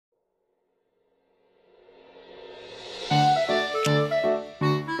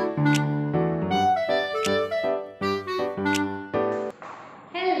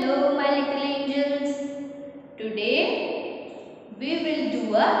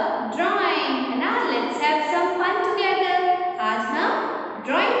drawing, है ना? Let's have some fun together. आज हम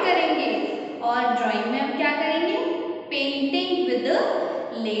drawing करेंगे और drawing में हम क्या करेंगे? Painting with the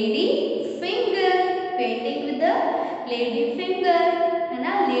lady finger. Painting with the lady finger, है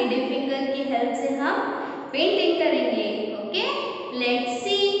ना? Lady finger की help से हम painting करेंगे. Okay? Let's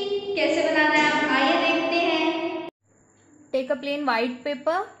see कैसे बनाना है. आइए देखते हैं. Take a plain white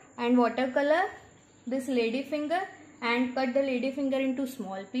paper and watercolor this lady finger and cut the lady finger into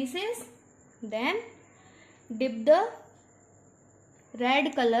small pieces. Then dip the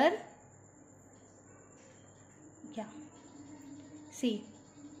red color. Yeah, see,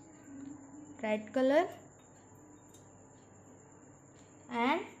 red color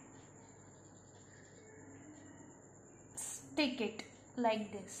and stick it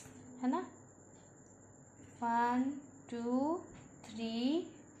like this, है ना? 1, 2, 3,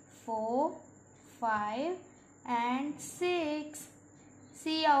 4, 5 and 6.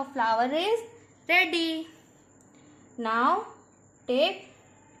 See, our flower is ready. Now take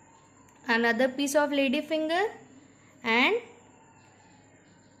another piece of lady finger and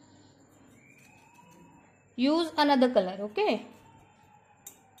use another color. Okay,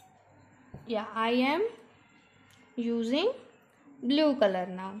 yeah, I am using blue color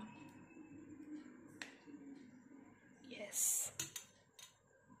now. Yes,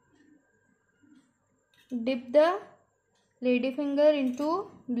 dip the lady finger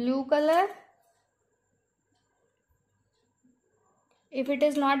into blue color. If it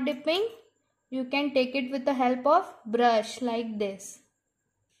is not dipping, you can take it with the help of brush like this.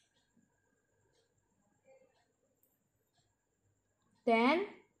 Then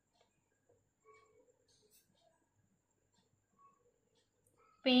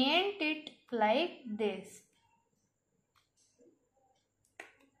paint it like this.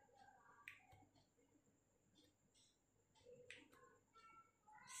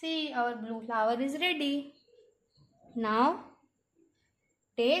 See, our blue flower is ready. Now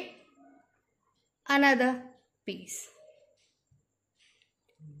take another piece.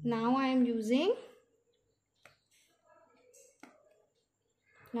 Now I am using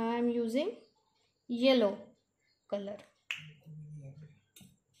yellow color.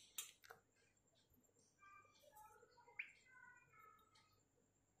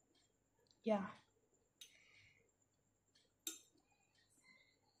 Yeah.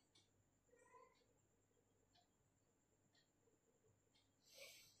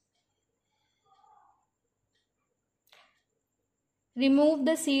 Remove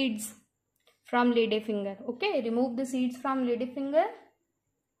the seeds from lady finger. Okay, remove the seeds from lady finger.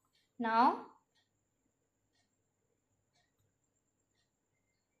 Now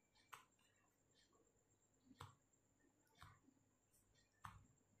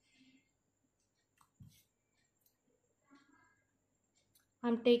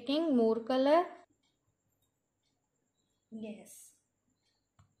I'm taking more color. Yes,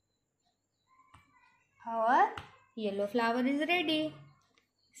 our yellow flower is ready.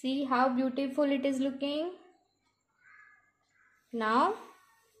 See how beautiful it is looking. Now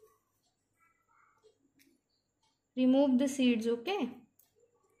remove the seeds, okay?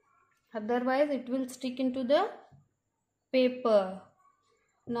 Otherwise it will stick into the paper.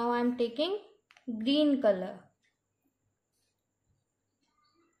 Now I am taking green color.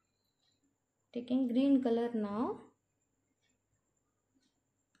 Taking green color now.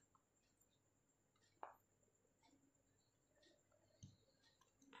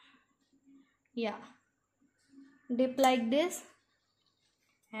 Yeah, dip like this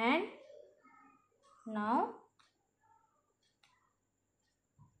and now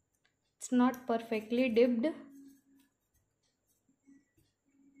it's not perfectly dipped.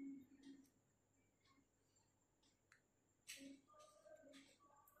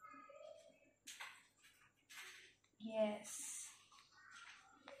 Yes.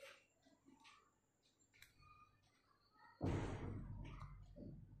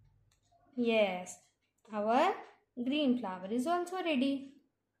 Yes, our green flower is also ready.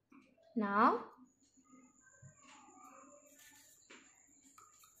 Now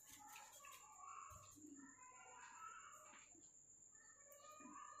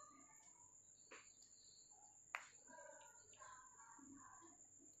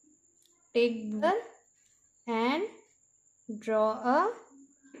take the and draw a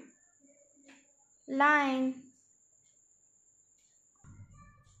line.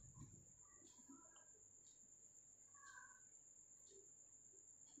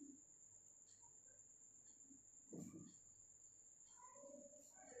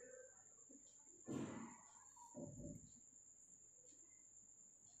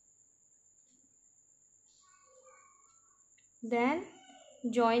 Then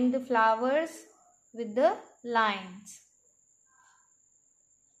join the flowers with the lines.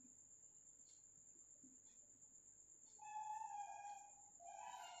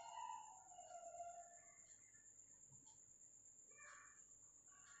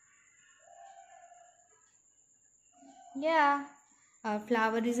 Yeah, our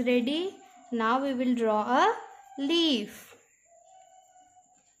flower is ready. Now we will draw a leaf.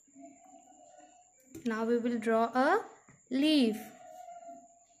 Now we will draw a leaf.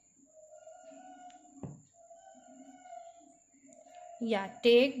 Yeah,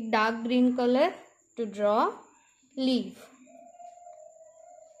 take dark green color to draw leaf.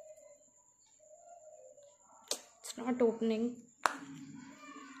 It's not opening.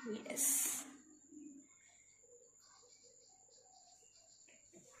 Yes.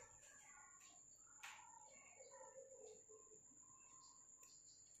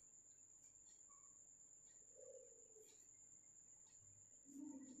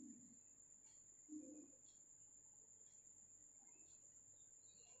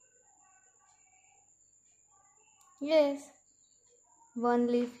 Yes. One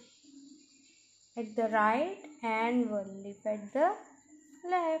leaf at the right and one leaf at the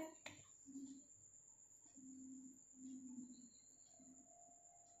left.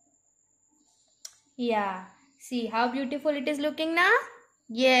 Yeah, see how beautiful it is looking now?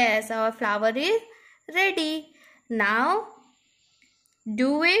 Yes, our flower is ready. Now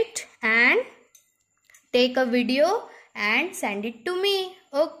do it and take a video and send it to me.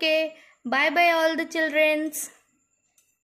 Okay, bye bye all the childrens.